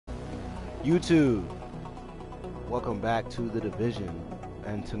YouTube, welcome back to The Division,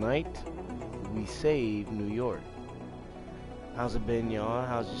 and tonight we save New York. How's it been, y'all?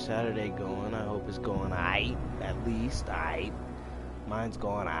 How's your Saturday going? I hope it's going aight, at least aight. Mine's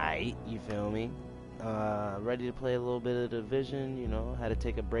going aight, you feel me? Ready to play a little bit of The Division, you know, had to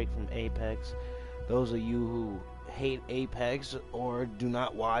take a break from Apex. Those of you who hate Apex, or do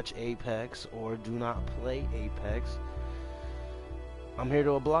not watch Apex, or do not play Apex, I'm here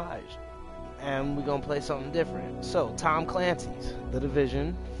to oblige. And we're gonna play something different. So, Tom Clancy's The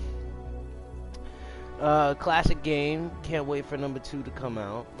Division. Classic game. Can't wait for number 2 to come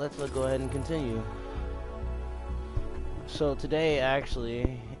out. Let's go ahead and continue. So today,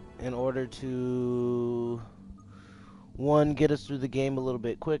 actually, in order to 1, get us through the game a little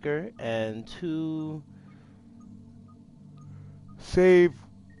bit quicker, and 2, save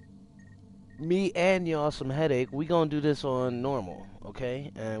me and y'all some headache, we gonna do this on normal,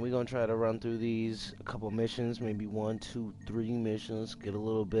 okay? And we gonna try to run through these a couple missions, maybe 1, 2, 3 missions, get a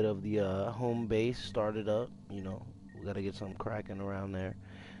little bit of the home base started up, you know, we gotta get something cracking around there,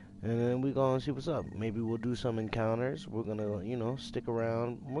 and then we gonna see what's up. Maybe we'll do some encounters. We're gonna, you know, stick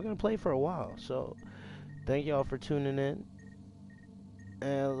around. We're gonna play for a while, so thank y'all for tuning in,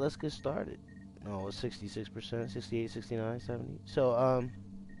 and let's get started. Oh, it's 66%, 68, 69, 70. So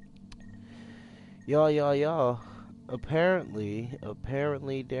y'all, apparently,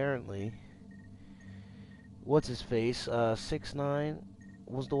 what's his face, 6ix9ine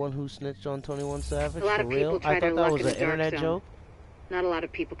was the one who snitched on 21 Savage, for real? I thought that was an internet joke. Not a lot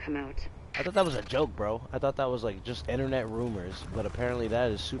of people come out. I thought that was a joke, bro. I thought that was like just internet rumors, but apparently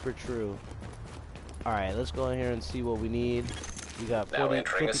that is super true. Alright, let's go in here and see what we need. We got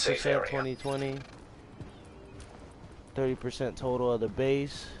 50% 2020, 30% total of the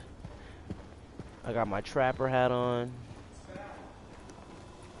base. I got my trapper hat on.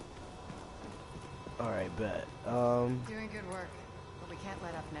 Alright, bet. Doing good work, but we can't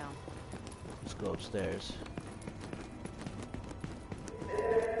let up now. Let's go upstairs.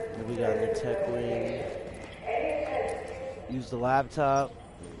 What we got in the tech wing? Use the laptop.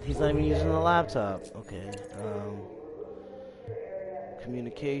 He's not even using the laptop. Okay.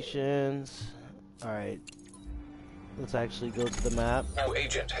 Communications. Alright. Let's actually go to the map. New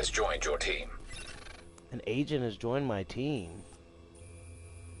agent has joined your team. An agent has joined my team.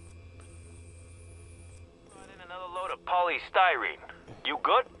 Brought in another load of polystyrene. You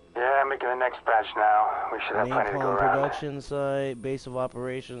good? Yeah, making the next batch now. We should have plenty to go Napalm around. production site, base of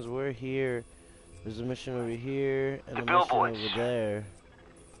operations. We're here. There's a mission over here and The a mission billboards. over there.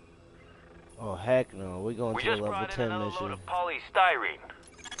 Oh heck no, we're going We to the just level brought in 10 another mission load of polystyrene.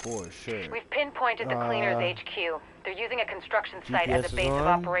 for sure. We've pinpointed the cleaners HQ. They're using a construction site GPS as a is base of on.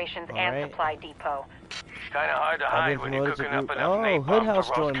 operations and Alright. supply depot. Kinda hard to I've hide been when you're promoted to cooking up group. enough Oh, napalm Hood House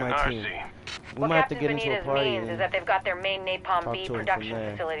to roast joined my Canarsie. team. We What might have to Captain get into a Benitez party means is and that they've got their main Napalm talk B to him from production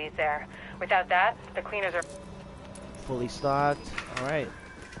there. facilities there. Without that, the cleaners are... fully stocked. Alright.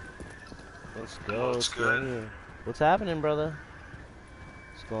 Let's go. Looks Let's go good. here. What's happening, brother?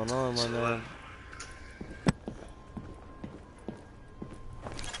 What's going on, my man?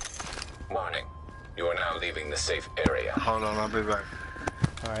 Warning. You are now leaving the safe area. Hold on, I'll be back.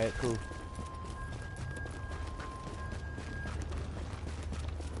 Alright, cool.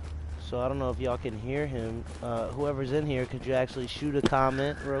 So I don't know if y'all can hear him. Whoever's in here, could you actually shoot a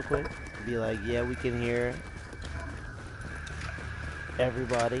comment real quick? Be like, yeah, we can hear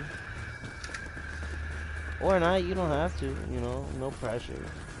everybody. Or not, you don't have to, you know, no pressure.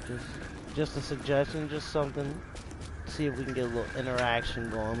 Just a suggestion, just something. See if we can get a little interaction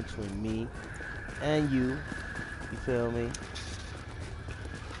going between me and you. You feel me?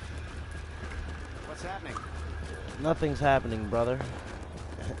 What's happening? Nothing's happening, brother.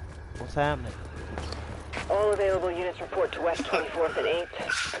 What's happening? All available units report to West 24th at 8.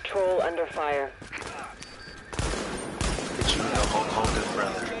 Patrol under fire. Get you the Hulk Hogan,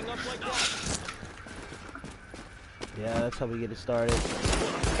 brother. Yeah, that's how we get it started.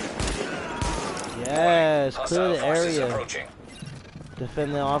 Yes, clear the Hostile forces area. approaching.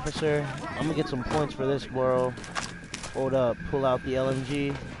 Defend the officer. I'm gonna get some points for this, bro. Hold up, pull out the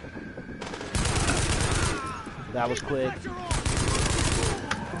LMG. That was quick.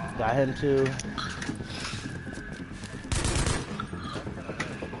 Got him too.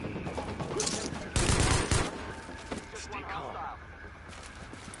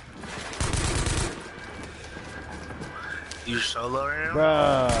 You solo right now?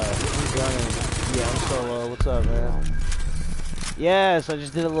 Bruh, who's running? Yeah, I'm solo. What's up, man? Yes, I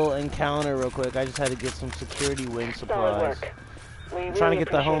just did a little encounter real quick. I just had to get some security wing Solid supplies. work. We I'm trying to really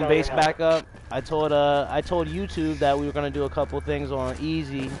get the appreciate home all base your help. back up. I told YouTube that we were gonna do a couple things on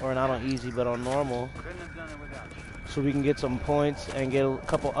easy, or not on easy, but on normal, Couldn't have done it without you. so we can get some points and get a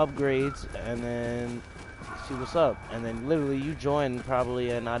couple upgrades, and then see what's up. And then literally you joined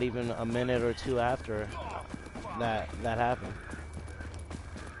probably not even a minute or two after that happened.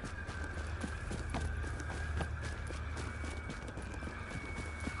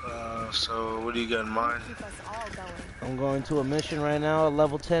 So what do you got in mind? Keep us all going. I'm going to a mission right now, a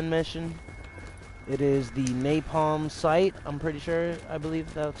level 10 mission. It is the Napalm site, I'm pretty sure. I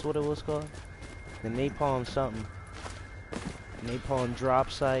believe that's what it was called. The Napalm something. Napalm drop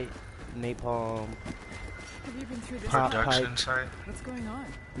site. Napalm Have you been through this? Production pipe. site? What's going on?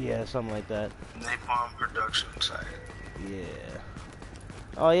 Yeah, something like that. Napalm production site. Yeah.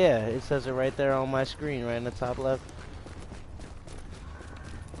 Oh yeah, it says it right there on my screen, right in the top left.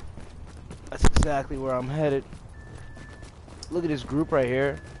 That's exactly where I'm headed. Look at this group right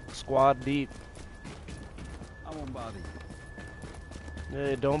here. Squad deep. I won't bother you.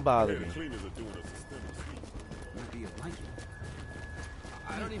 Yeah, don't bother me. Won't be a blanket.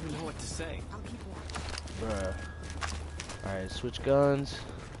 I don't even know what to say. I'll keep watch. Bruh. Alright, switch guns.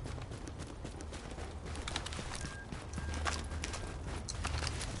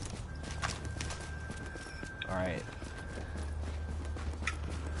 Alright.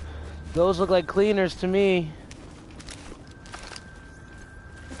 Those look like cleaners to me.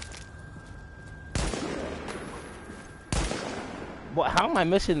 What? How am I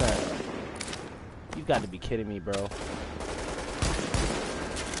missing that? You've got to be kidding me, bro.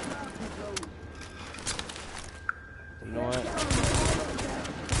 You know what?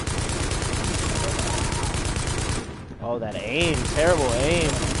 Oh, that aim. Terrible aim.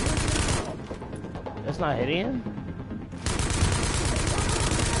 That's not hitting him?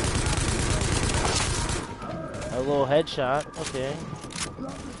 A little headshot. Okay.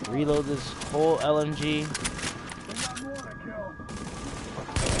 Reload this whole LMG.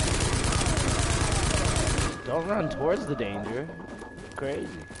 Don't run towards the danger. Crazy.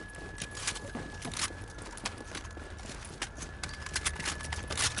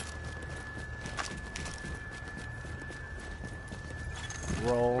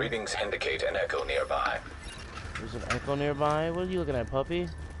 Roll. Readings indicate an echo nearby. There's an echo nearby. What are you looking at, puppy?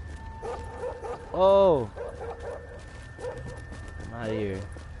 Oh. I'm out of here.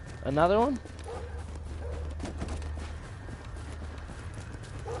 Another one?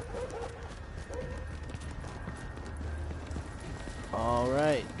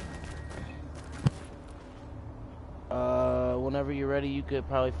 Alright. Whenever you're ready, you could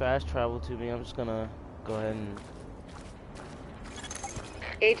probably fast travel to me. I'm just gonna go ahead and...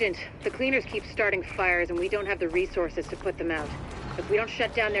 Agent, the cleaners keep starting fires and we don't have the resources to put them out. If we don't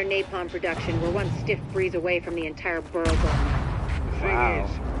shut down their napalm production, we're one stiff breeze away from the entire borough going. The thing Wow.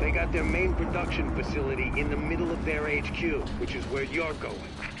 is, they got their main production facility in the middle of their HQ, which is where you're going.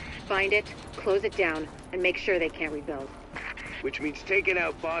 Find it, close it down, and make sure they can't rebuild. Which means taking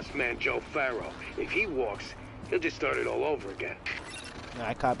out boss man Joe Farrow. If he walks, he'll just start it all over again.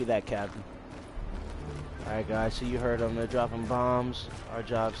 I copy that, Captain. Alright, guys, so you heard them. They're dropping bombs. Our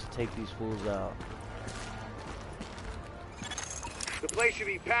job's to take these fools out. The place should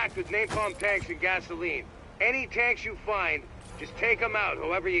be packed with napalm tanks and gasoline. Any tanks you find, just take them out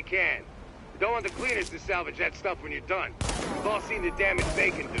however you can. You don't want the cleaners to salvage that stuff when you're done. We've all seen the damage they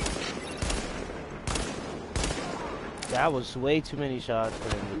can do. That was way too many shots for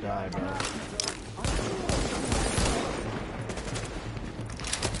them to die, bro.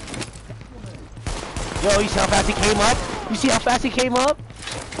 Yo, you see how fast he came up? You see how fast he came up?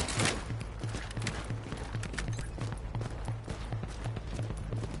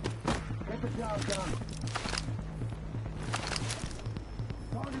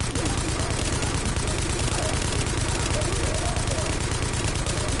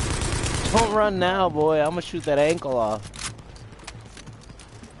 Don't run now, boy. I'm gonna shoot that ankle off.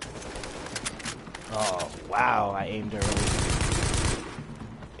 Oh, wow. I aimed early.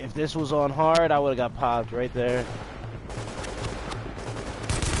 If this was on hard, I would have got popped right there.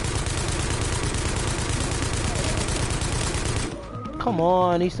 Come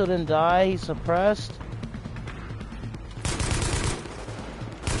on, he still didn't die. He's suppressed.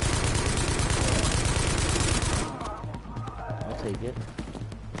 I'll take it.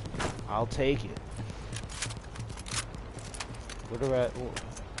 I'll take it. Where the rat?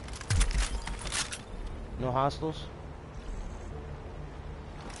 No hostiles?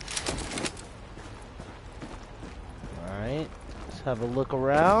 Alright. Let's have a look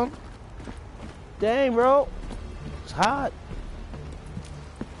around. Dang, bro. It's hot.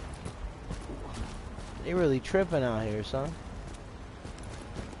 They really tripping out here, son.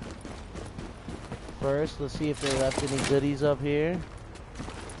 first. Let's see if they left any goodies up here.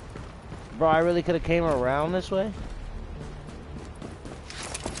 Bro, I really could have came around this way.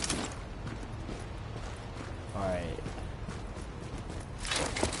 Alright.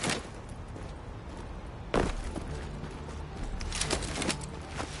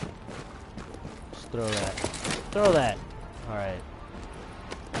 Just throw that. Throw that. Alright.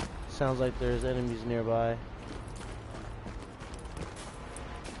 Sounds like there's enemies nearby.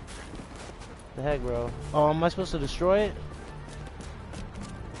 The heck, bro? Oh, am I supposed to destroy it?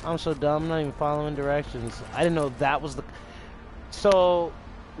 I'm so dumb, I'm not even following directions. I didn't know that was the... So,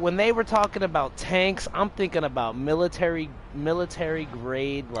 when they were talking about tanks, I'm thinking about military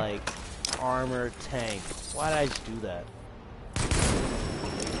grade, like, armored tank. Why did I just do that?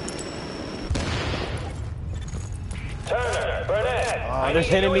 Turner, Burnett. Oh, there's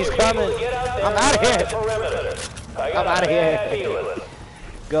enemies coming. I'm out of here. I'm out of here.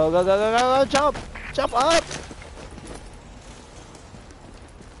 Go, go, go, go, go, go, jump! Jump up!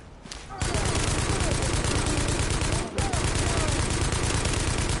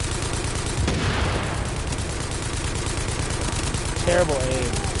 Terrible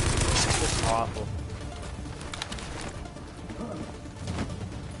aim. Just awful.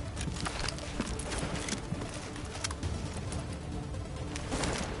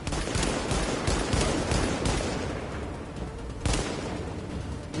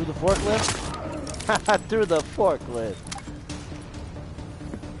 Through the forklift? Through the forklift.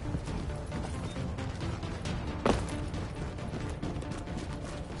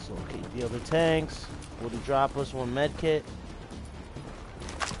 Let's locate the other tanks. Will he drop us one med kit?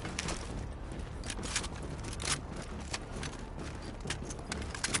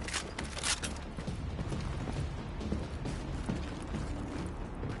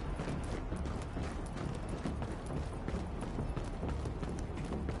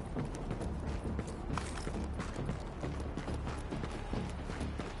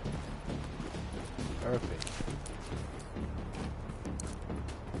 Perfect.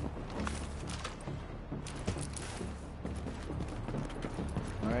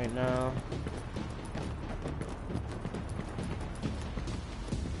 All right now.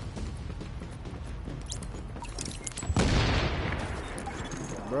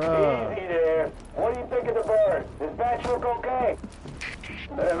 Bruh. Easy there. What do you think of the bird? Does batch look okay?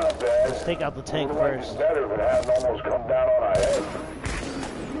 They're not bad. Let's take out the tank first. Better if it hadn't almost come down on our head.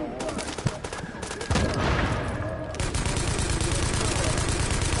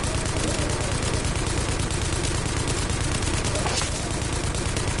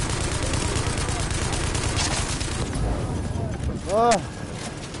 Oh.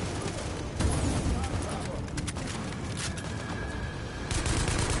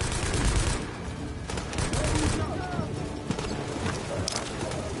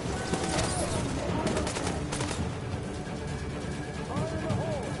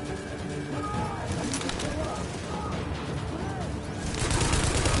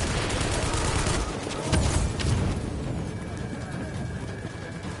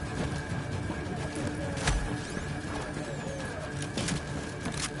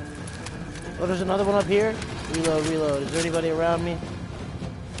 Oh, there's another one up here. Reload, reload. Is there anybody around me?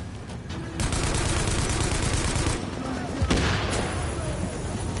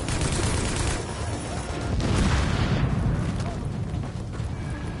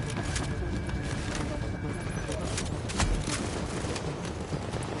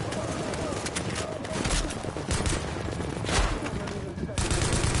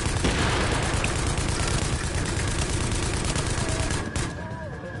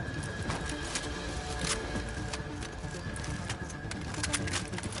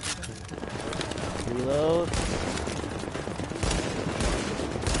 Reload.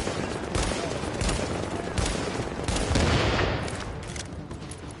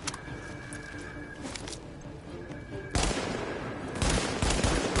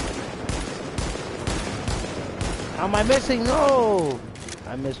 How am I missing? No!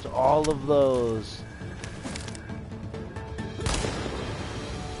 I missed all of those.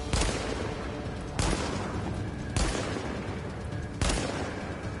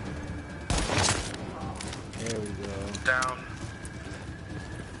 There we go. Down.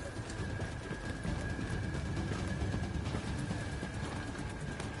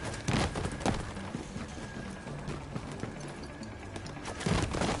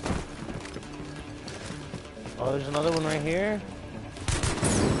 Oh, there's another one right here.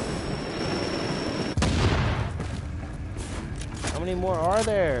 How many more are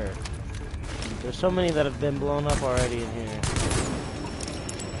there? There's so many that have been blown up already in here.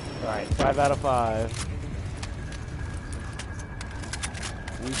 Alright, 5 out of 5.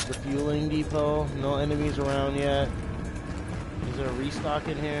 Reach the fueling depot. No enemies around yet. Is there a restock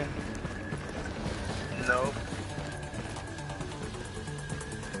in here? Nope.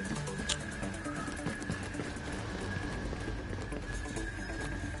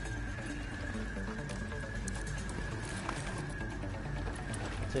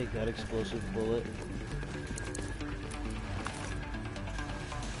 Take that explosive bullet.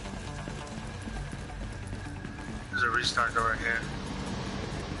 There's a restock over here.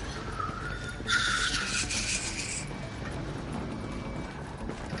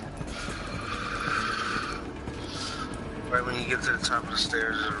 Right when you get to the top of the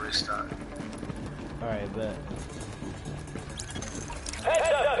stairs, there's a restock. Alright, bet.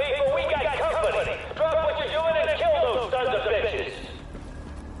 Heads up, people, we got company. Drop what you're doing and kill those sons of bitches.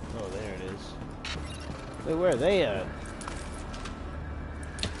 Oh, there it is. Wait, where are they at?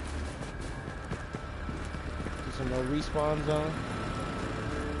 Is there no respawn zone?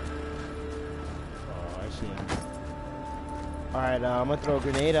 Oh, I see him. Alright, I'm gonna throw a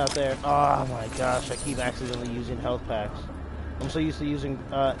grenade out there. Oh my gosh, I keep accidentally using health packs. I'm so used to using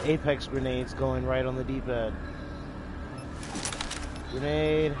Apex grenades going right on the D-pad.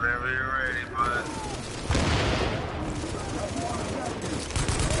 Grenade. Whenever you're ready, bud.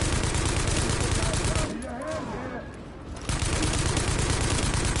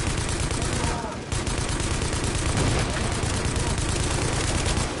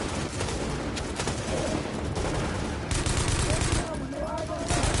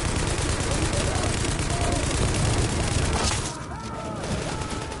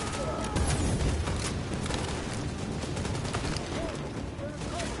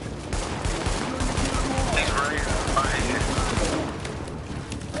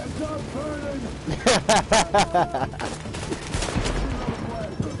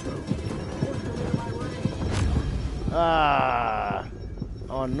 Ah,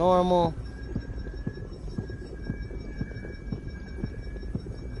 on normal.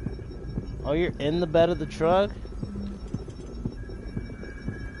 Oh, you're in the bed of the truck?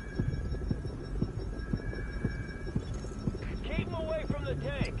 Keep them away from the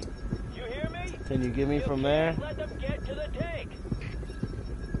tank. You hear me? Can you get me from there? Let them get to the tank.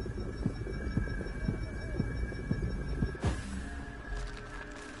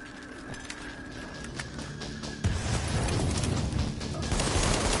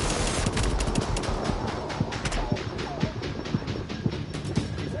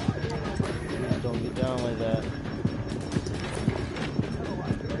 Don't get down like that.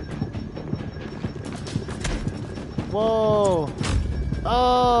 Whoa!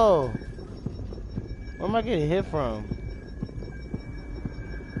 Oh! Where am I getting hit from?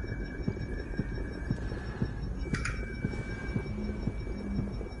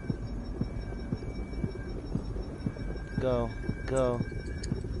 Go, go.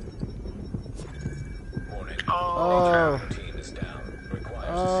 Warning. Oh. Team is down. Requires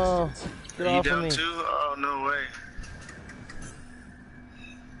Oh. assistance. Get Are you off of down me. too? Oh, no way.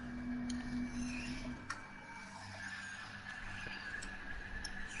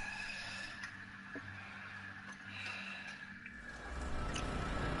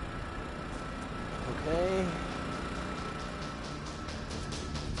 Okay.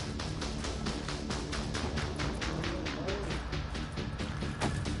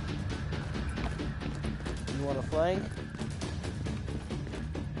 You want to flank?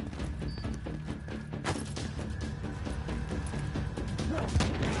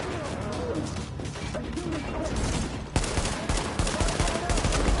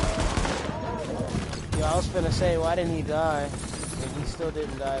 Yo, I was finna say, why didn't he die? And he still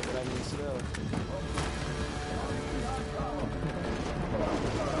didn't die, but I mean still.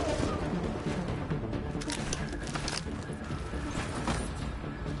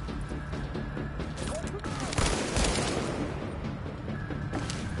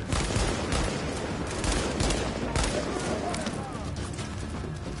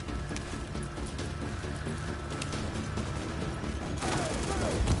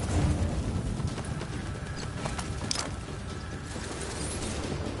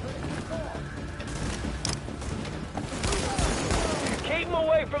 Keep them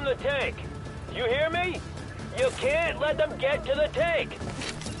away from the tank. You hear me? You can't let them get to the tank.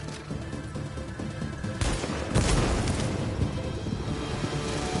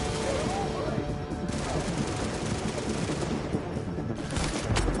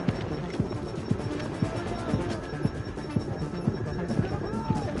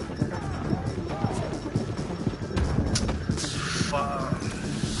 Fuck.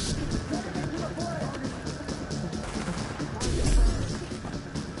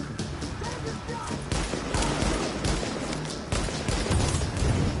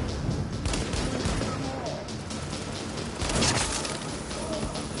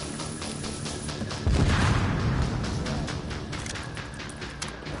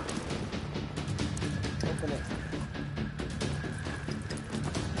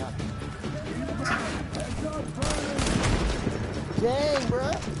 dang,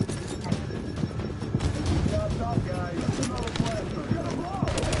 bruh.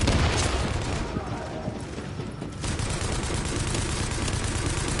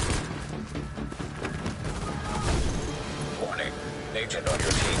 Warning. Agent on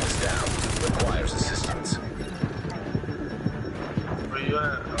your team is down. Requires assistance. Where you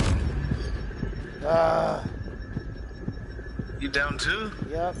at? You down too?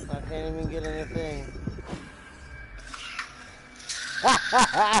 Yep, I can't even get anything.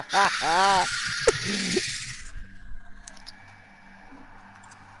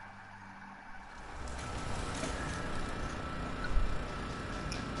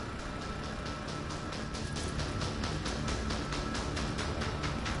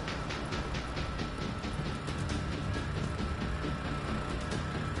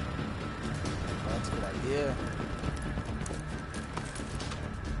 That's a good idea.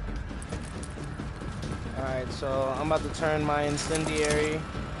 Alright, so I'm about to turn my incendiary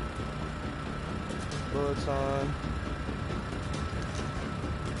bullets on.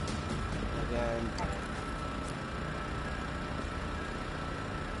 Again.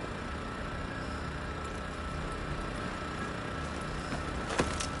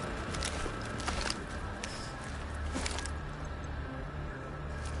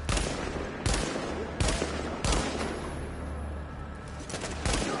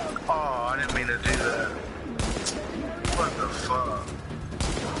 Oh, I didn't mean to do that. What the fuck?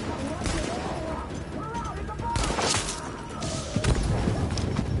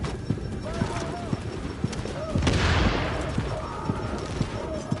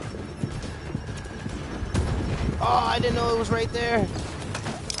 Oh, I didn't know it was right there.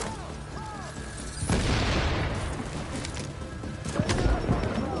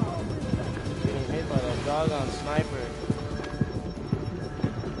 Getting hit by that doggone sniper.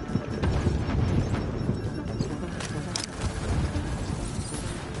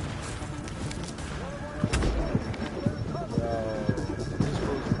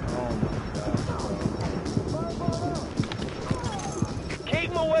 Keep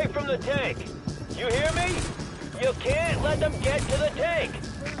them away from the tank. You hear me? You can't let them get to the tank.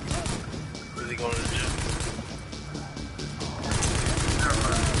 What are they going to do?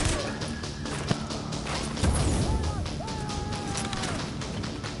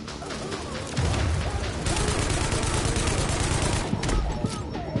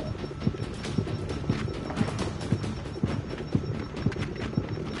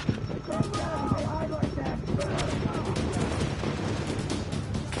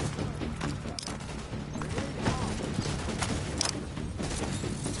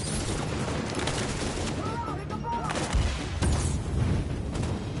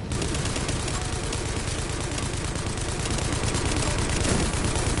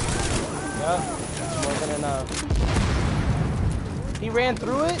 Yep, more than enough. He ran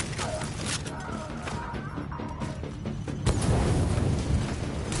through it?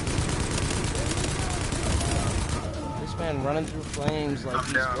 This man running through flames like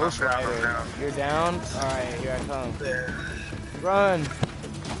he's Ghost Rider. You're down? Alright, here I come. Run!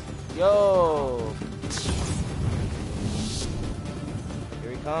 Yo!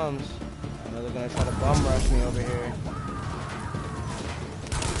 Here he comes. I know they're gonna try to bum rush me over here.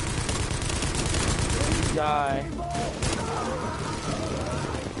 Die.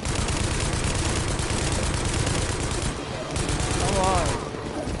 Come on.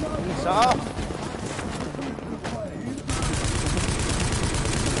 He's up.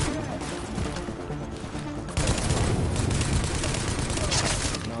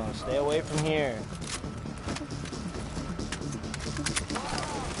 No, stay away from here.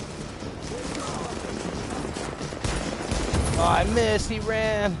 Oh, I missed. He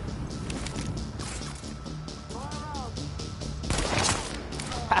ran.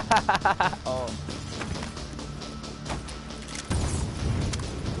 Oh.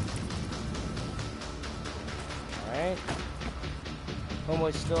 Alright.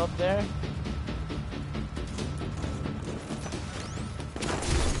 Homeboy's still up there?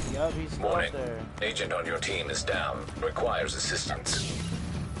 Yup, he's still Warning. up there. Agent on your team is down. Requires assistance.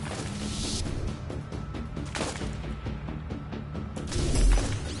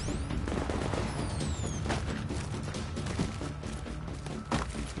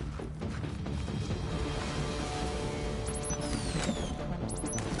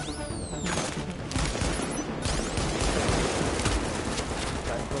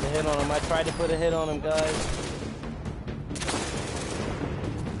 I tried to put a hit on him, guys.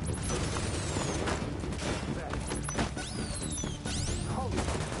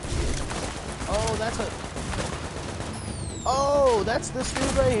 Oh, that's a... Oh, that's this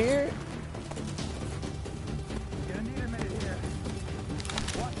dude right here?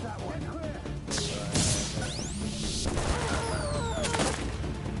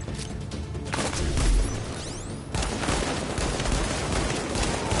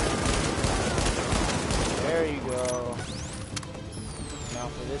 Now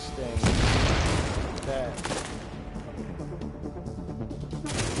for this thing. That.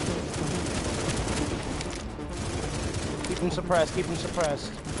 Keep him suppressed, keep him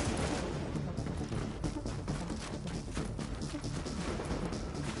suppressed.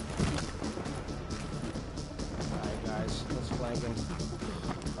 Alright guys, let's flank him.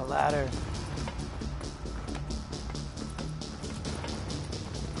 A ladder.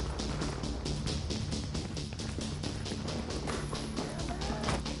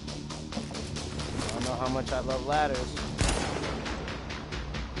 I don't know how much I love ladders.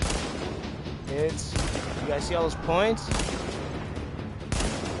 Kids, you guys see all those points?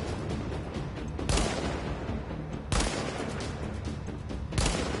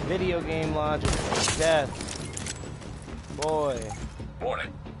 Video game logic. Death. Boy.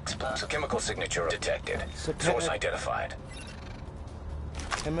 Warning. Explosive chemical signature detected. Source identified.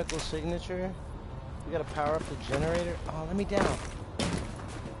 Chemical signature? We gotta power up the generator? Oh, let me down.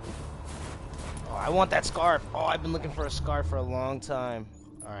 Oh, I want that scarf. Oh, I've been looking for a scarf for a long time.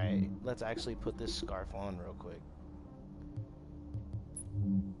 Alright, let's actually put this scarf on real quick.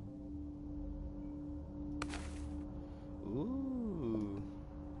 Ooh.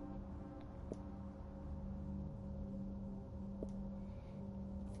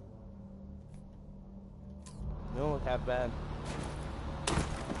 Don't look half bad.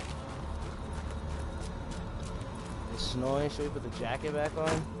 It's snowing. Should we put the jacket back on?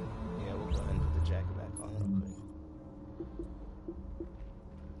 Yeah, we'll go ahead and put the jacket back on real quick.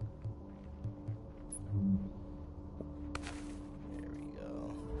 There we go.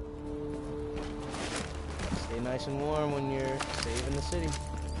 Stay nice and warm when you're saving the city.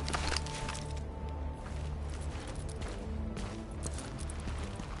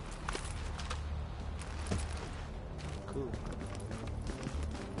 Cool.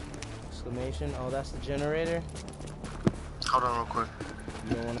 Exclamation. Oh, that's the generator. Hold on real quick.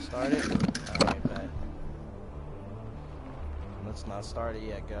 You don't want to start it? Alright, bet. Let's not start it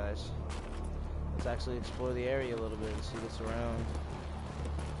yet, guys. Let's actually explore the area a little bit and see what's around.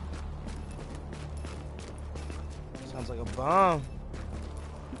 Sounds like a bomb.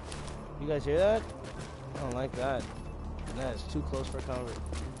 You guys hear that? I don't like that. That is too close for comfort.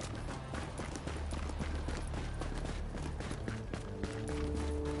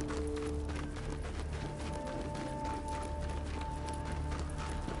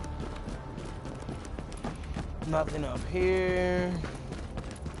 Nothing up here.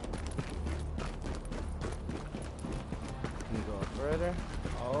 Can you go up further?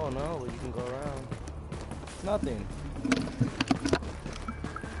 Oh no, but you can go around. Nothing.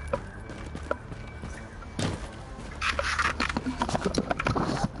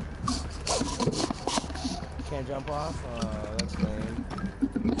 Can't jump off? Oh, that's lame.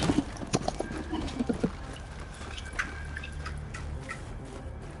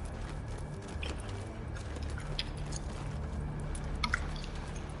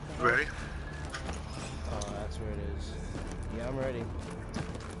 Ready? Oh, that's where it is. Yeah, I'm ready. You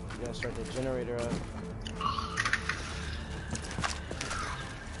gotta start the generator up.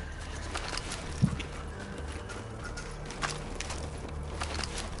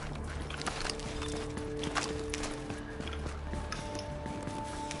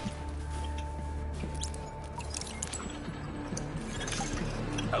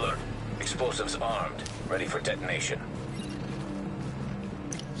 Alert. Explosives armed. Ready for detonation.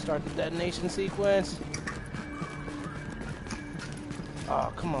 Start the detonation sequence.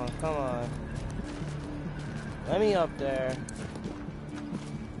 Oh, come on, come on. Let me up there.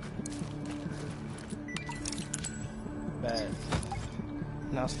 Bet.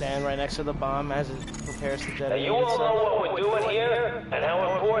 Now stand right next to the bomb as it prepares to detonate. Now you all know what we're doing here and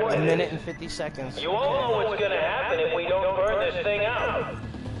how important A it is. minute and 50 seconds. You all know what's gonna happen if we don't burn this thing out.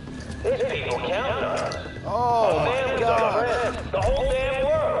 These people count on us. Oh Our my families, our god. friends, the whole damn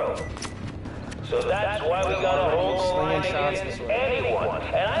world. So that's why we gotta hold the line Slinging shots against this way. anyone.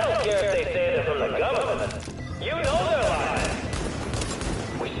 And I don't care if they say they're from the government. You know they're lying.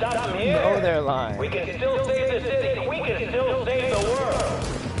 We stop them here. No, they're lying. We can still save the city. We can still save the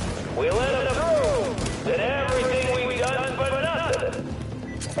world. We let them through that everything we've done for nothing.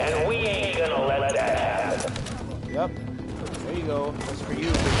 And we ain't gonna let that happen. Yep. There you go. That's for you,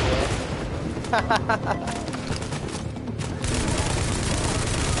 big boy.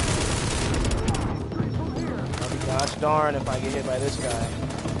 I'll be gosh darn if I get hit by this guy.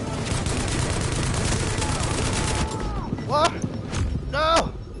 What?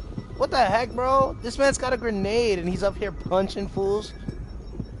 No! What the heck, bro? This man's got a grenade and he's up here punching fools.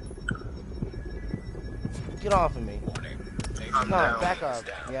 Get off of me. I'm No, down. back up.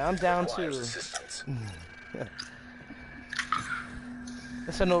 Yeah, I'm down too. Requires assistance.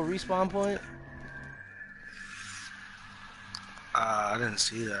 That's a no respawn point? I didn't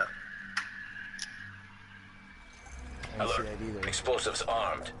see that. I didn't see Alert. that either. Explosives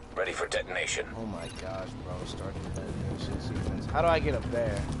armed, ready for detonation. Oh my gosh, bro. Starting the detonation sequence. How do I get up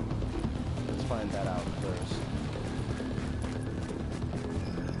there? Let's find that out first.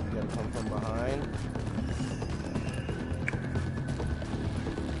 You gotta come from behind.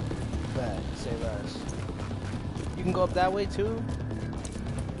 Bet. Say less. You can go up that way too?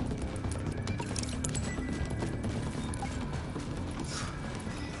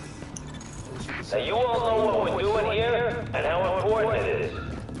 Now you all know what we're doing here and how important it is.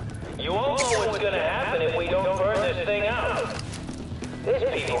 You all know what's gonna happen if we don't burn this thing out. There's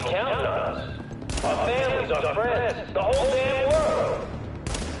people counting on us. Our families, our friends, the whole damn world.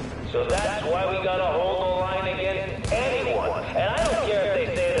 So that's why we gotta hold the line against anyone. And I don't care if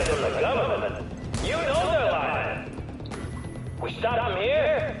they say they're from the government. You know they're lying. We stop them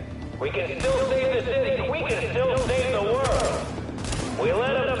here, we can still save the city. We can still save the world. We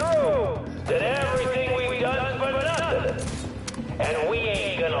let them through. Then everything we've done's for nothing. And we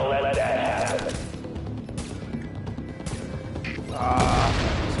ain't gonna let that happen.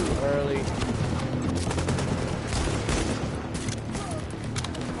 Too early.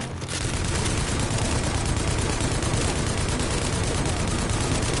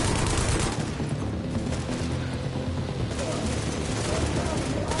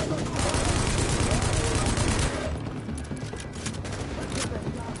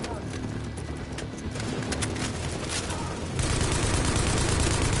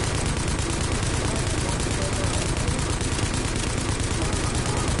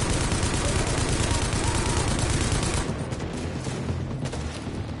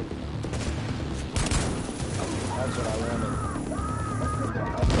 That's what I wanted.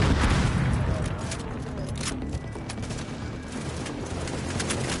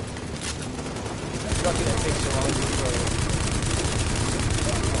 Lucky that takes so long to control.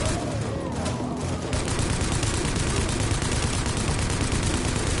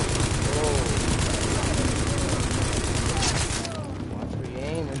 Watch where you're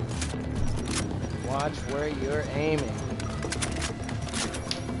aiming. Watch where you're aiming.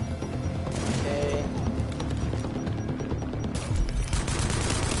 Okay.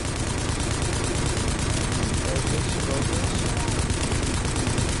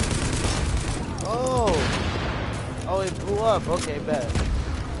 Oh, it blew up. Okay, bet.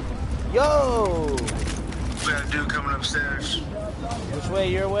 Yo! We got a dude coming upstairs. Which way?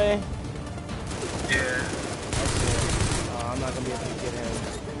 Your way? Yeah. I'm not gonna be able to get him.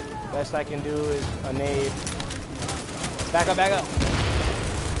 Best I can do is a nade. Back up, back up.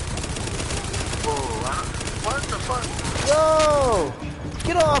 Whoa, what the fuck? Yo!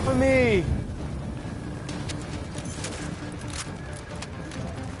 Get off of me!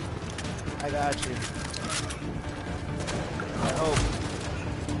 I got you. I hope.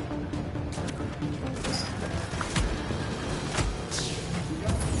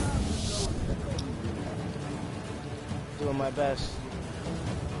 Doing my best.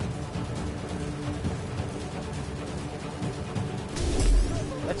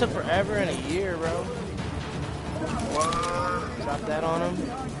 That took forever and a year, bro. What? Drop that on him.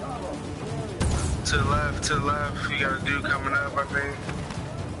 To the left, to the left. You got a dude coming up, I think.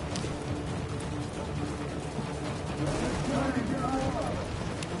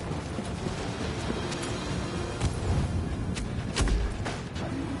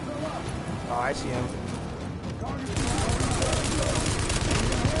 Oh, I see him.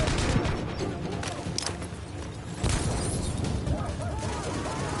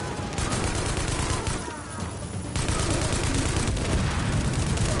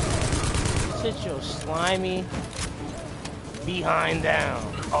 Sit your slimy behind down.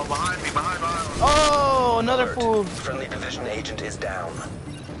 Oh, behind me, behind. Oh, another fool. Friendly division agent is down. How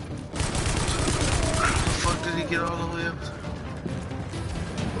the fuck did he get all the way up?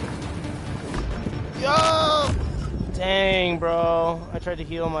 Yo! Dang, bro. I tried to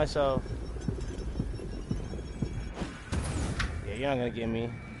heal myself. Yeah, you're not gonna get me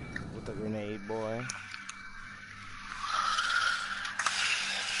with the grenade, boy.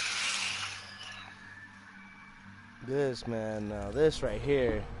 This, man, now this right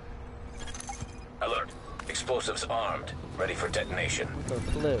here. Alert. Explosives armed, ready for detonation. For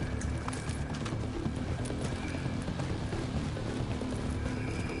flip.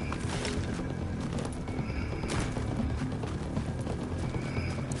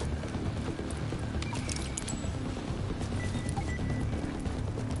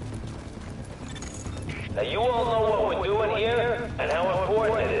 Now you all know what we're doing here and how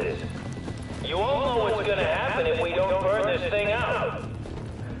important it is. You all know what's gonna happen if we don't burn this thing out.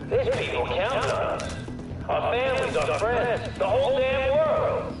 These people count on us. Our families, our friends, the whole damn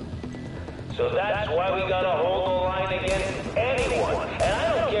world. So that's why we gotta hold the line against anyone. And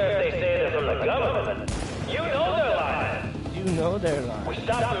I don't care if they say they're from the government. You know they're lying. You know they're lying. We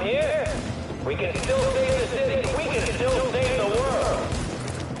stop them here, we can still save the city. We can still save the world.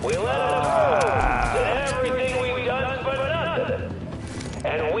 We let them know that everything we've done's for nothing.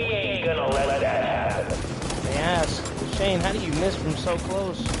 And we ain't gonna let that happen. They ask, Shane, how do you miss from so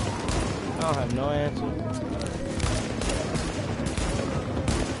close? I don't have no answer.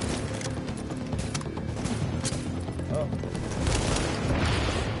 Oh.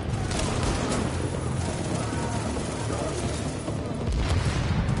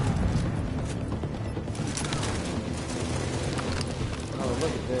 Oh,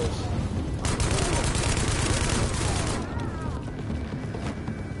 look at this.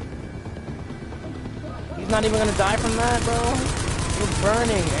 He's not even gonna die from that, bro. You're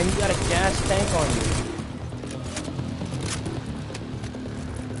burning, and you got a gas tank on you.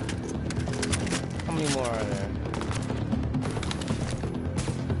 How many more are there?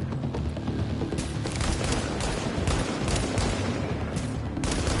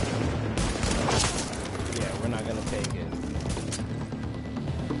 Yeah, we're not gonna take it.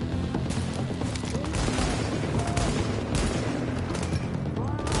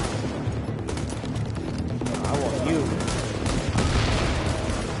 I want you.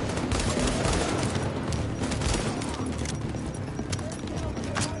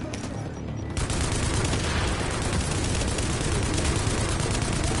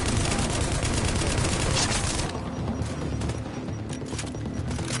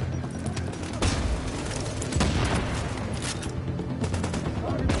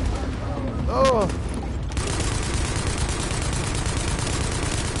 Oh!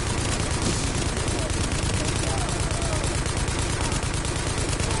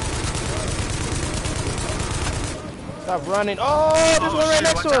 Stop running. Oh, there's one right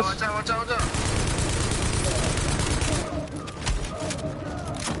next to us. Watch out, watch out, watch out.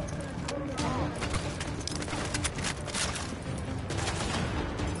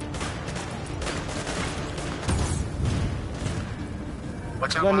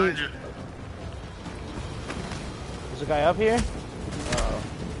 Watch out behind you. There's a guy up here. Uh-oh.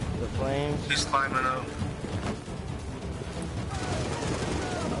 The flames. He's climbing up.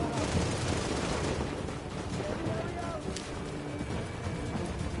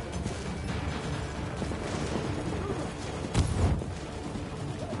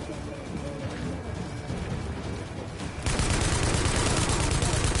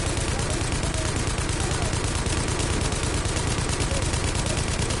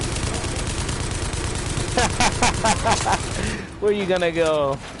 Where you gonna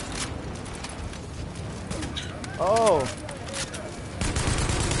go? Oh.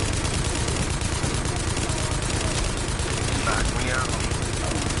 Knock me out.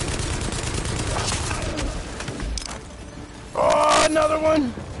 Oh, another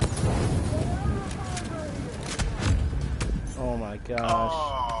one. Oh my gosh.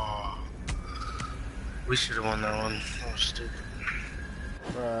 Oh. We should have won that one. That was stupid.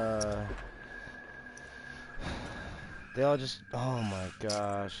 Bruh. They all just, oh my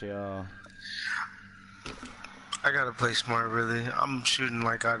gosh, yo. I gotta play smart, really. I'm shooting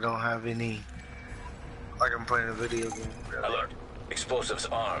like I don't have any. Like I'm playing a video game. Really. Alert. Explosives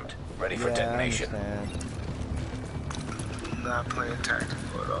armed. Ready for Yeah, detonation. I understand. I'm not playing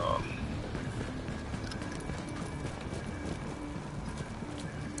tactical at all.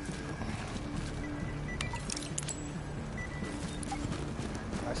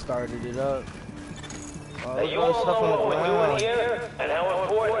 I started it up. Oh, Now, look you at all the all stuff know on the what we're doing ground. here and how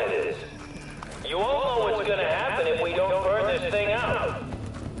important it is. You all know what's gonna happen if we don't burn this thing out.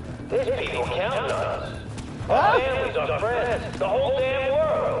 These people count on us. Our families, our friends, the whole damn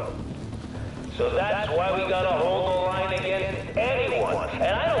world. So that's why we gotta hold the line against anyone. And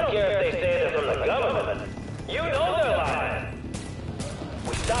I don't care if they say they're from the government. You know they're lying.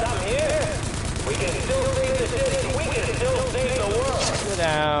 We stop them here, we can still save the city. We can still save the world. Sit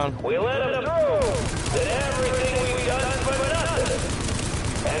down. We let them through that everything we've done's for nothing.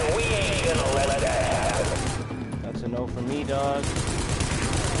 And we ain't gonna let that happen. That's a no for me, dog.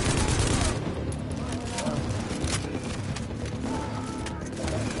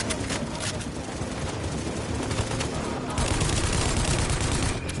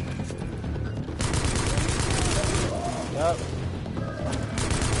 Yup.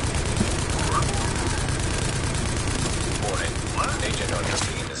 Warning. Agent on your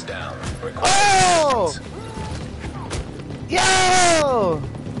team is down. Oh! Yo!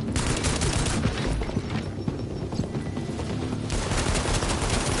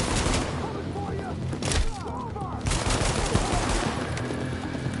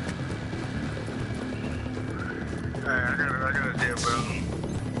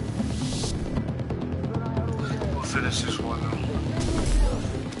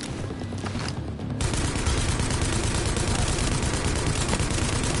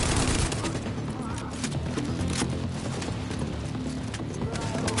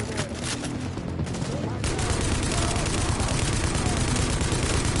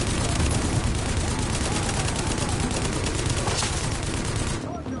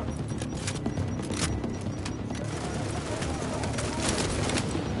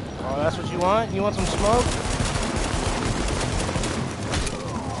 want? You want some smoke?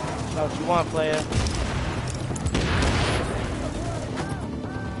 That's what you want, player.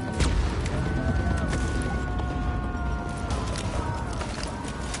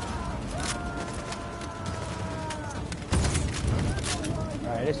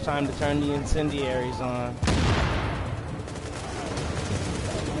 Alright, it's time to turn the incendiaries on.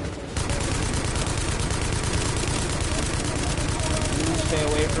 Stay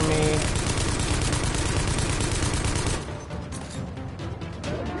away from me.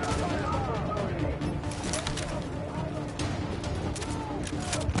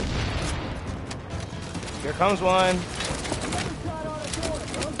 Here comes one.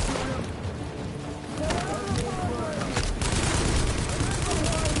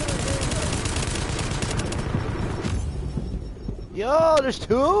 Yo, there's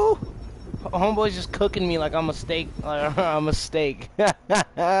two? Homeboy's just cooking me like I'm a steak. I'm a steak.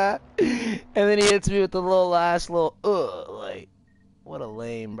 And then he hits me with the last little, like, what a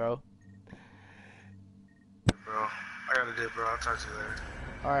lame, bro. Bro, I gotta dip, bro. I'll talk to you later.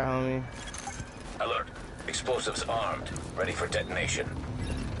 Alright, homie. Alert. Explosives armed. Ready for detonation.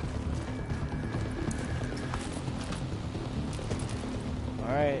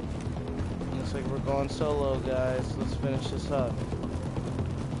 Alright. Looks like we're going solo, guys. Let's finish this up.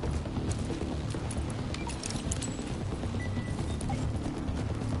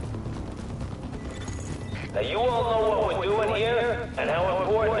 Now you all know what we're doing here and how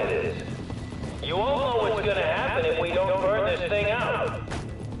important it is. You all know what's gonna happen if we don't burn this thing out.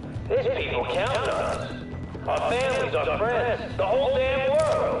 These people count on us. Our families, our friends, the whole damn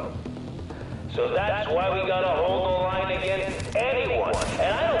world. So that's why we gotta hold the line against anyone.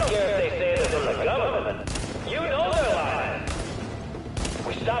 And I don't care if they say this from the government. You know they're lying.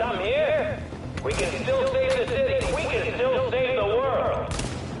 We stop them here, we can still save the city. We can still save the world.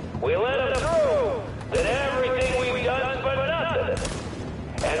 We let them through. That everything we've done is for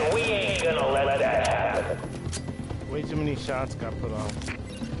nothing. And we ain't gonna let that happen. Way too many shots got put on.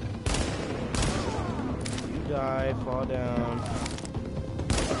 You die, fall down.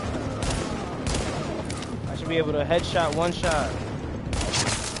 I should be able to headshot one shot.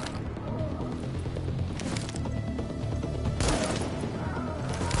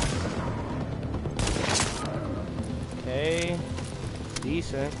 Okay.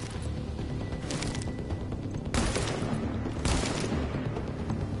 Decent.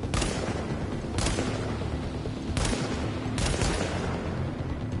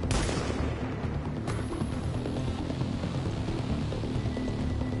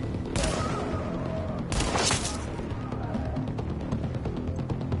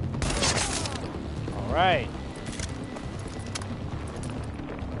 Right.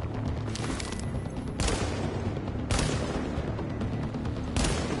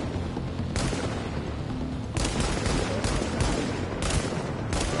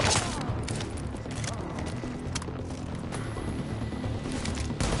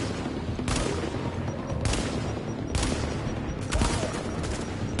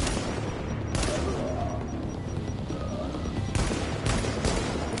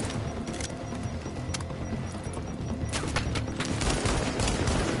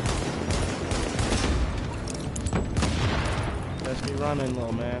 Running,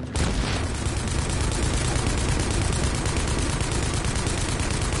 little man.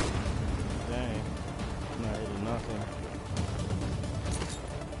 Dang. Not hitting nothing.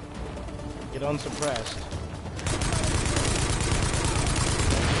 Get unsuppressed.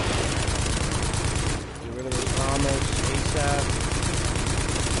 Get rid of the bombers ASAP.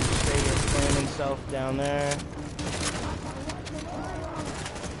 Stay your flaming self down there.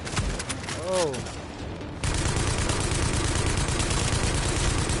 Oh.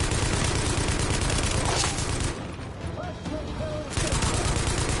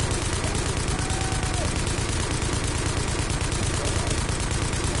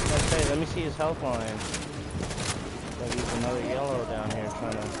 Let me see his health line. Like he's another yellow down here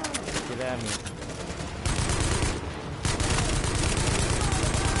trying to get at me.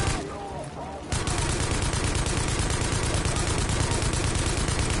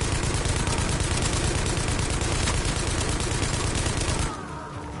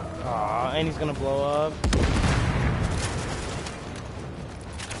 Aw, and he's gonna blow up.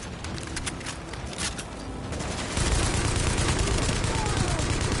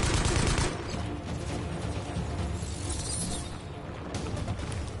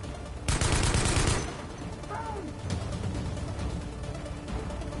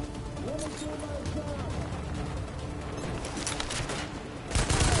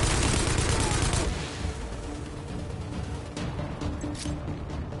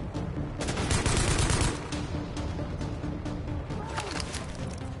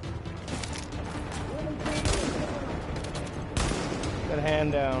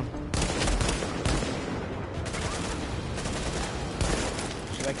 hand down.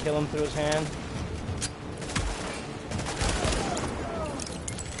 Should I kill him through his hand?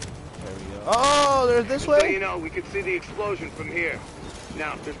 There we go. Oh, they're this way? So you know, we could see the explosion from here.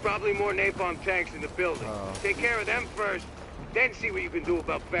 Now, there's probably more napalm tanks in the building. Oh. Take care of them first, then see what you can do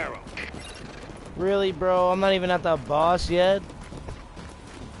about Barrow. Really, bro? I'm not even at the boss yet?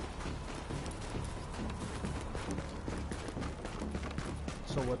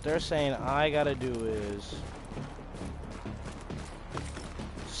 So what they're saying I gotta do is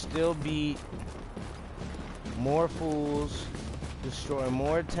still beat more fools, destroy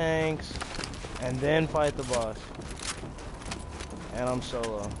more tanks, and then fight the boss. And I'm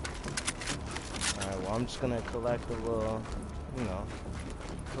solo. Alright, well I'm just gonna collect a little, you know,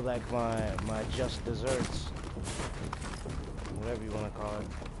 collect my just desserts. Whatever you wanna call it.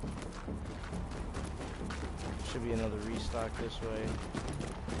 Should be another restock this way.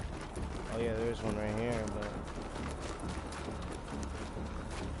 Oh yeah, there's one right here, but...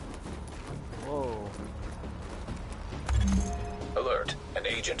 Whoa. Alert. An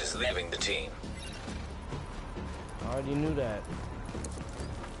agent is leaving the team. I already knew that.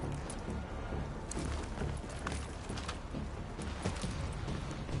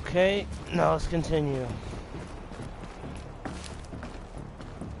 Okay, now let's continue.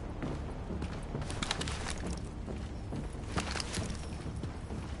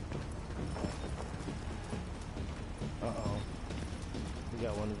 Uh-oh. We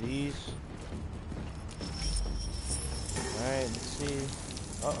got one of these. Alright, let's see.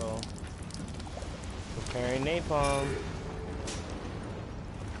 Uh-oh. Preparing napalm.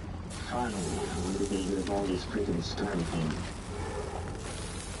 Finally, I'm gonna get rid of all this freaking styrofoam.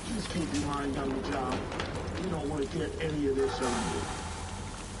 Just keep your mind on the job. You don't want to get any of this on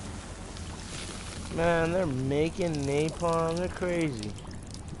you. Man, they're making napalm. They're crazy.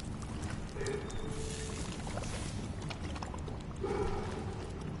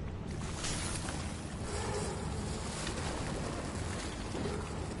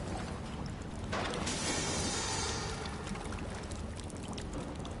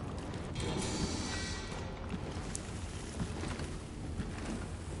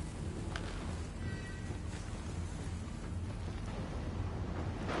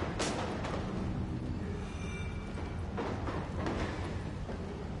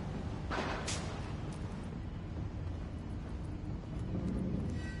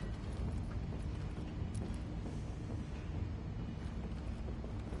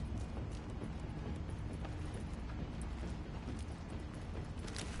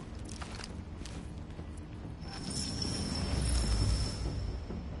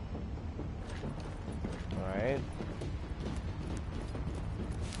 Alright.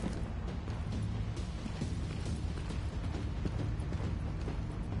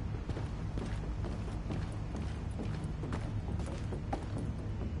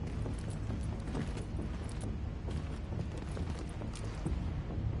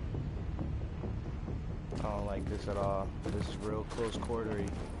 I don't like this at all. This is real close quartery.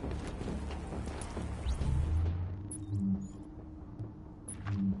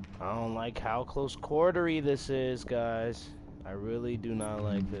 I don't like how close quartery this is, guys. I really do not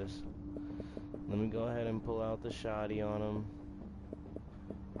like this. Let me go ahead and pull out the shotty on him.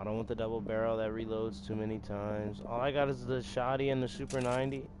 I don't want the double barrel that reloads too many times. All I got is the shotty and the Super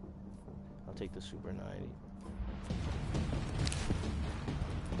 90. I'll take the Super 90.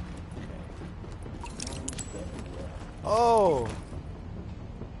 Oh!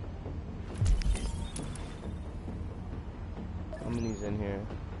 How many's in here?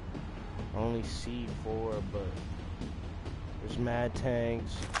 I only see 4, but there's mad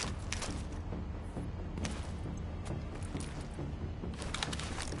tanks.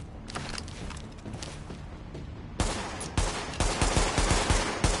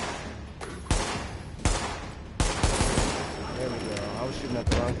 There we go. I was shooting at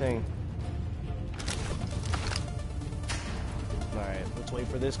the wrong thing. Alright, let's wait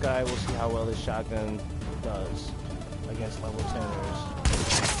for this guy. We'll see how well this shotgun does against level 10ers.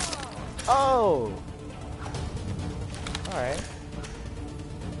 Oh! Alright.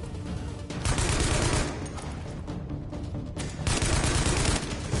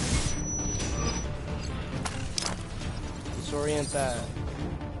 Disorient that.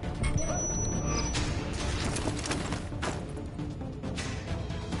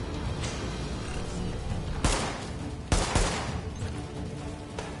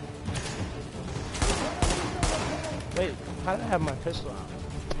 Wait, how did I have my pistol out?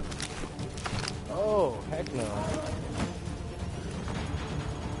 Oh, heck no.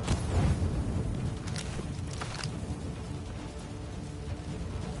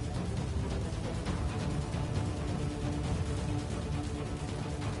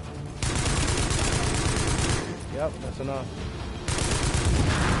 enough.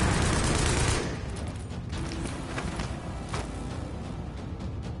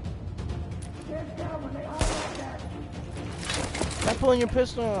 Stop pulling your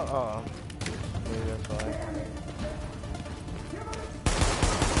pistol out. Oh. Maybe that's why.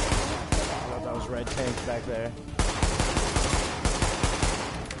 I thought that was red tanks back there.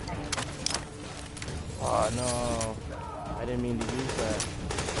 Oh no. I didn't mean to use that.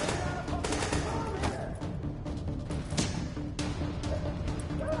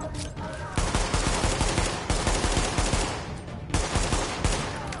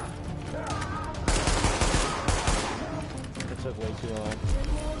 It took way too long.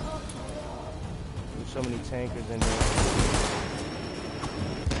 There's so many tankers in here.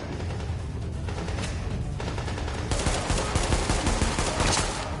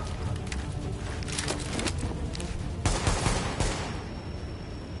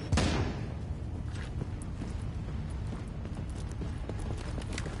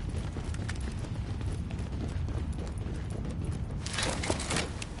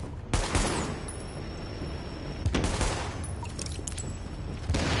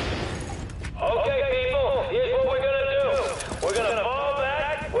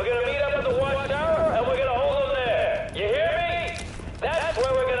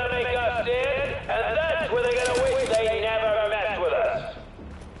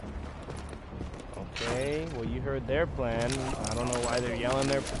 Their plan. I don't know why they're yelling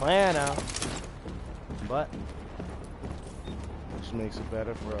their plan out, but this makes it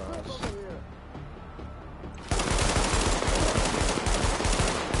better for us.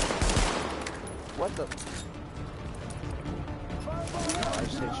 What the? I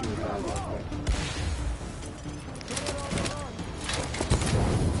just hit you with that real quick.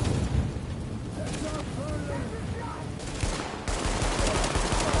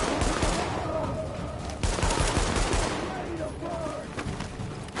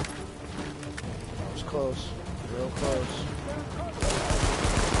 Close, real close.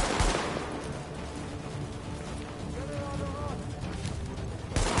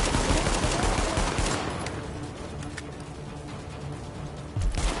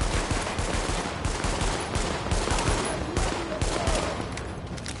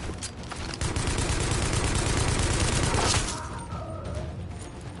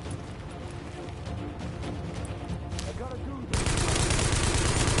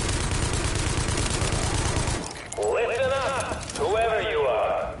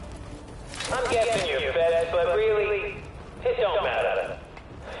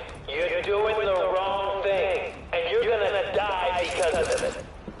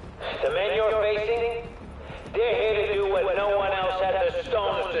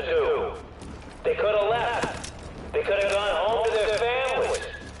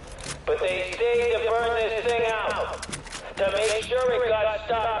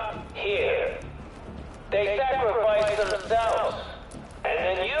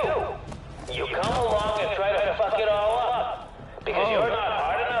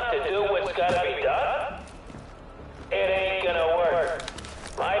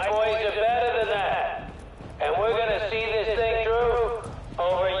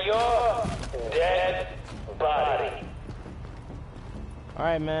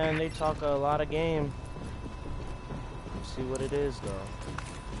 Alright, man, they talk a lot of game. Let's see what it is, though.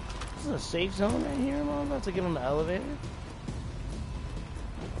 This is a safe zone right here, man. I'm about to give him the elevator.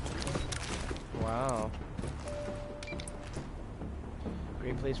 Wow.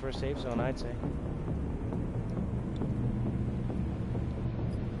 Great place for a safe zone, I'd say.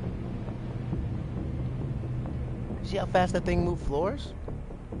 See how fast that thing moves floors?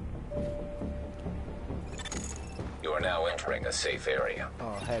 You are now entering a safe area.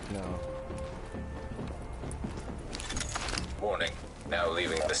 Oh, heck no. Warning, now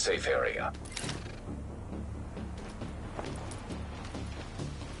leaving the safe area.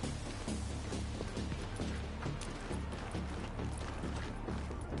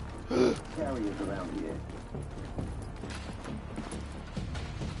 Carriers around here.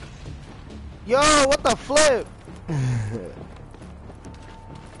 Yo, what the flip?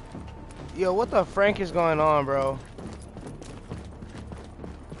 Yo, what the frank is going on, bro?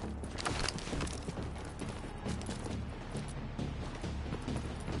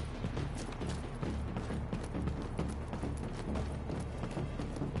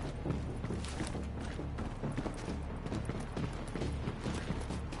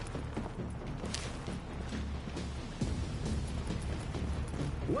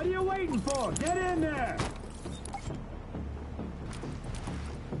 What are you waiting for? Get in there!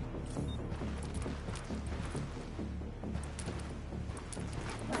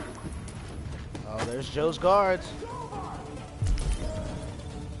 Oh, there's Joe's guards.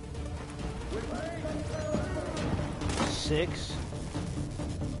 6.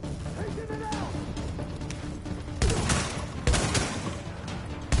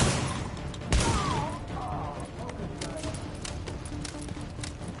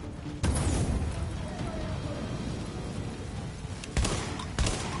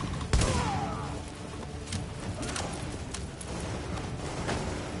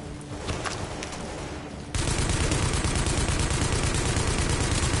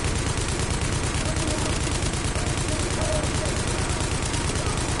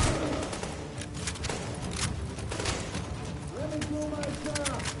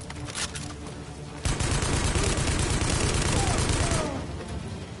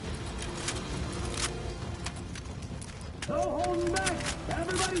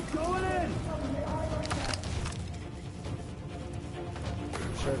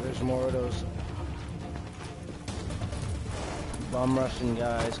 More of those bum rushing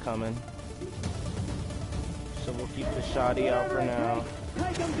guys coming, so we'll keep the shoddy out for now.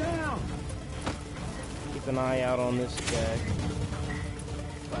 Take him down! Keep an eye out on this guy.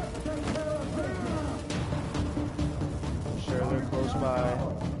 I'm sure they're close by.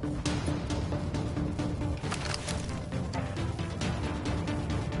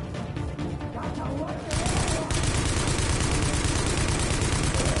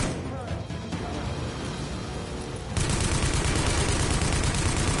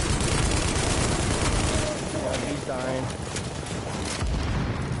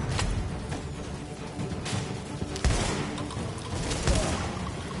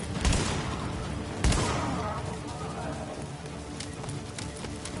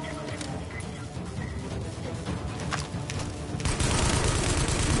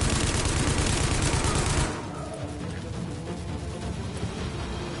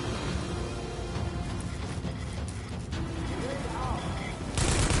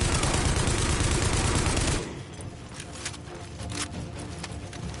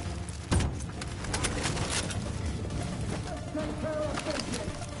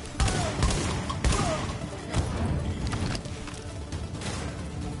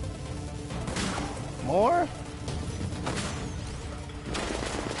 More?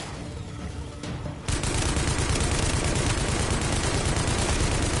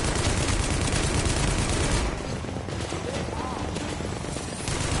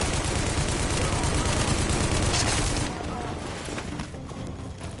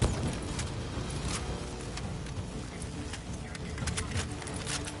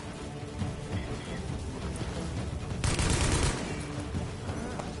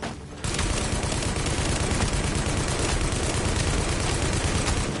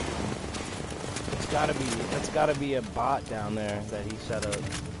 That's gotta be a bot down there that he set up.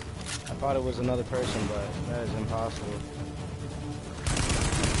 I thought it was another person, but that is impossible.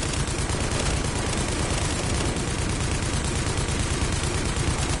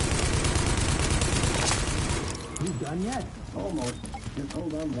 You done yet? Almost. Just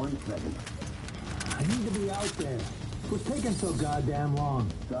hold on 1 second. I need to be out there. What's taking so goddamn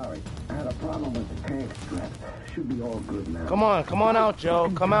long? Sorry. I had a problem with the tank strap. Should be all good now. Come on out, Joe.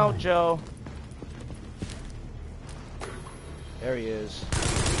 Come out, Joe. There he is.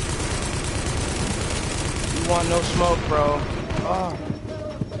 You want no smoke, bro. Oh.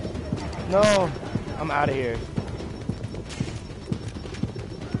 No. I'm out of here.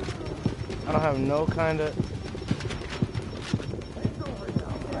 I don't have no kind of...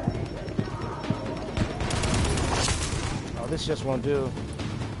 Oh, this just won't do.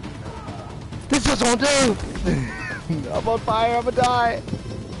 This just won't do! I'm on fire, I'm gonna die!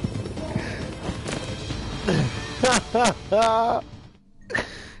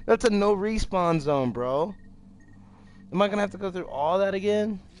 That's a no respawn zone, bro. Am I gonna have to go through all that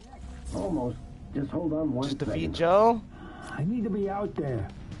again? Almost. Just hold on 1 second. Just defeat second. Joe? I need to be out there.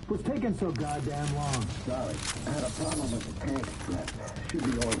 What's taking so goddamn long? Sorry. I had a problem with the tank strap. Should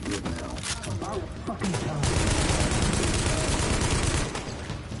be all good now. About fucking time.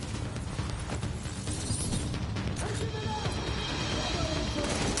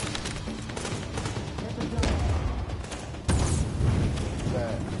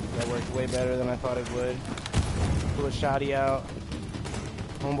 That worked way better than I thought it would. Pull a shoddy out.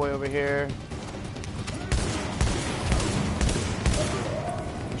 Homeboy over here.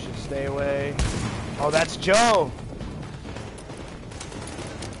 We should stay away. Oh, that's Joe!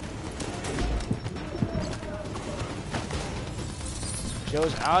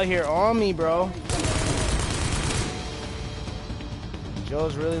 Joe's out here on me, bro.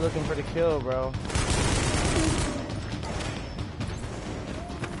 Joe's really looking for the kill, bro.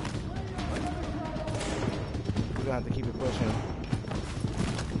 We're gonna have to keep it pushing.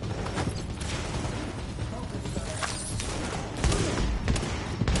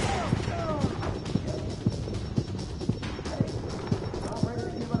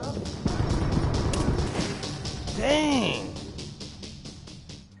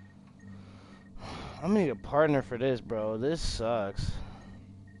 I'm gonna need a partner for this, bro. This sucks.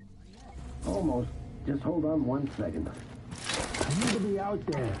 Almost. Just hold on 1 second. I need to be out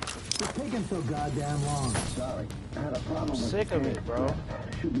there. It's taking so goddamn long. Sorry. I had a problem with Sick of it, bro.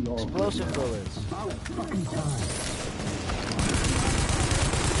 Should be all Explosive bullets. About fucking time.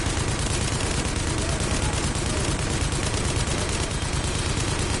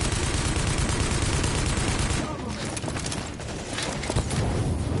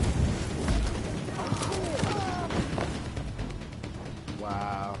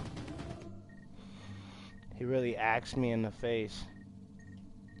 Wow. He really axed me in the face.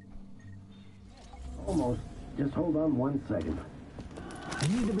 Almost. Just hold on 1 second. I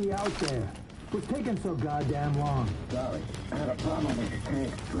need to be out there. It's taking so goddamn long. Sorry. I had a problem with the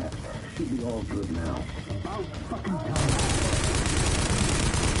tank strap. Should be all good now. About fucking time.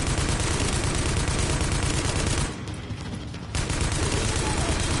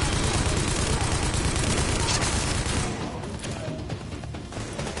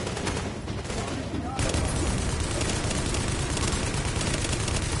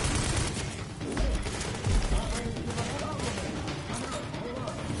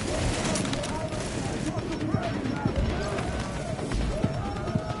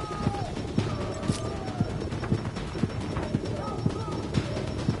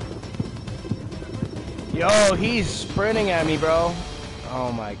 Yo, he's sprinting at me, bro.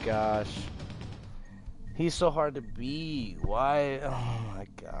 Oh my gosh. He's so hard to beat. Why? Oh my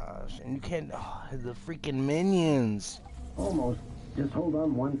gosh. And you can't... Oh, the freaking minions. Almost. Just hold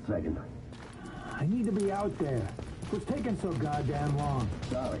on 1 second. I need to be out there. It's taking so goddamn long.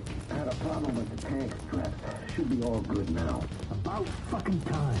 Sorry. I had a problem with the tank strap. Should be all good now. About fucking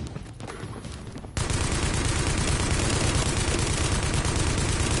time.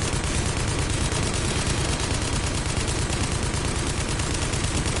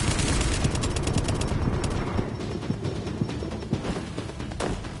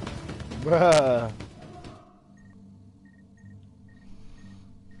 Bruh.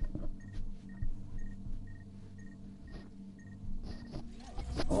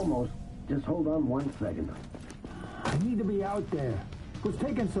 Almost. Just hold on 1 second. I need to be out there. It's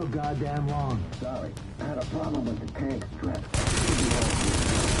taking so goddamn long. Sorry. I had a problem with the tank strap. Should be all good now.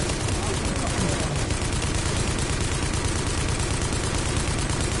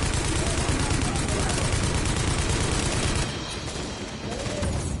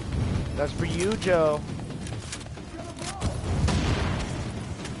 That's for you, Joe.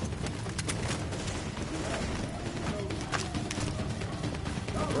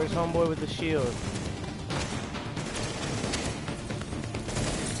 Where's homeboy with the shield?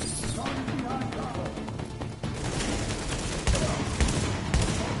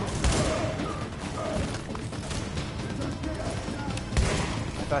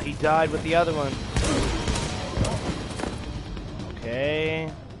 I thought he died with the other one.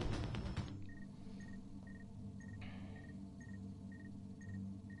 Okay.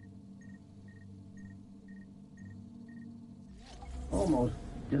 Almost.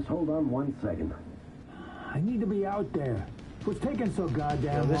 Just hold on 1 second. I need to be out there. It's taking so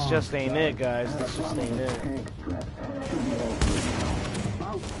goddamn long. This just ain't it, guys. This just ain't it. Tank strap. Should be all good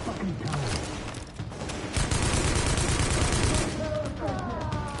now. About fucking time.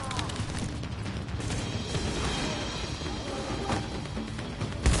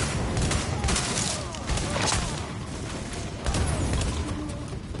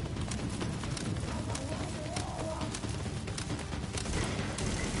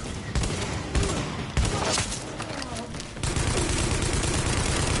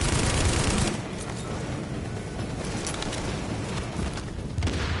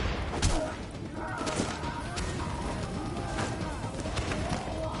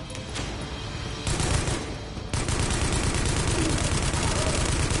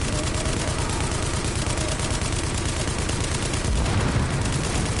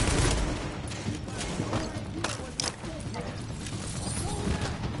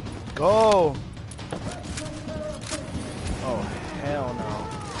 Go! Oh, hell no.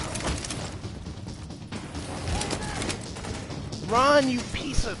 Run, you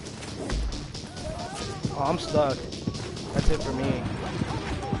piece of... Oh, I'm stuck. That's it for me.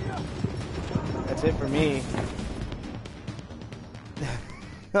 That's it for me.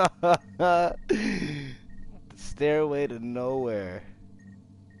 Stairway to nowhere.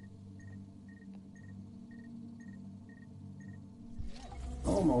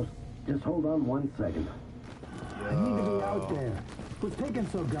 Almost. Just hold on 1 second. I need to be out there. It's taking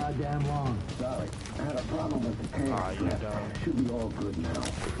so goddamn long. Sorry. I had a problem with the tank. Aw, you dumb. Should be all good now.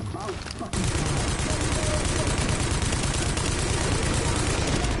 About fucking time.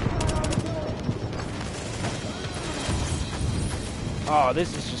 Oh,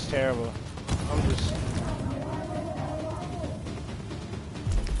 this is just terrible. I'm just...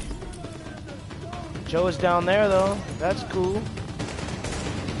 Joe is down there, though. That's cool.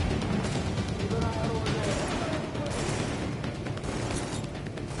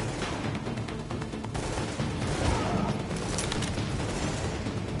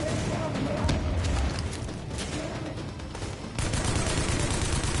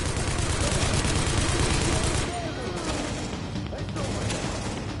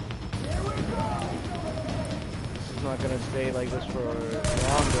 This is not gonna stay like this for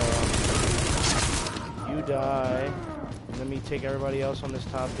long, though. You die. Let me take everybody else on this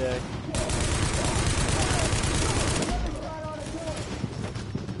top deck.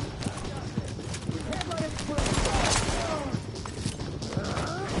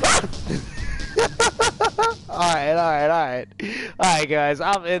 Alright, guys.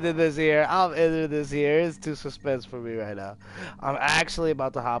 I'm ending this here. It's too suspense for me right now. I'm actually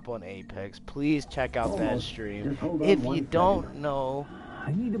about to hop on Apex. Please check out that stream. If you don't know,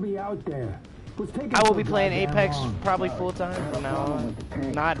 I need to be out there. I will be playing Apex probably full time from now on.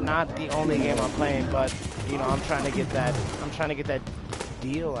 Not the only game I'm playing, but you know, I'm trying to get that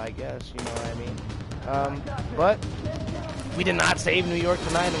deal, I guess, you know what I mean? But we did not save New York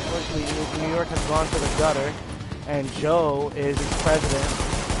tonight. Unfortunately, New York has gone to the gutter, and Joe is its president.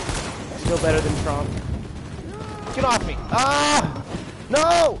 Still better than Trump. Get off me! Ah!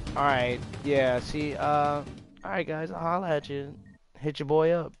 No! Alright, yeah, see, alright guys, I'll holla at you. Hit your boy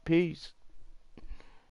up. Peace.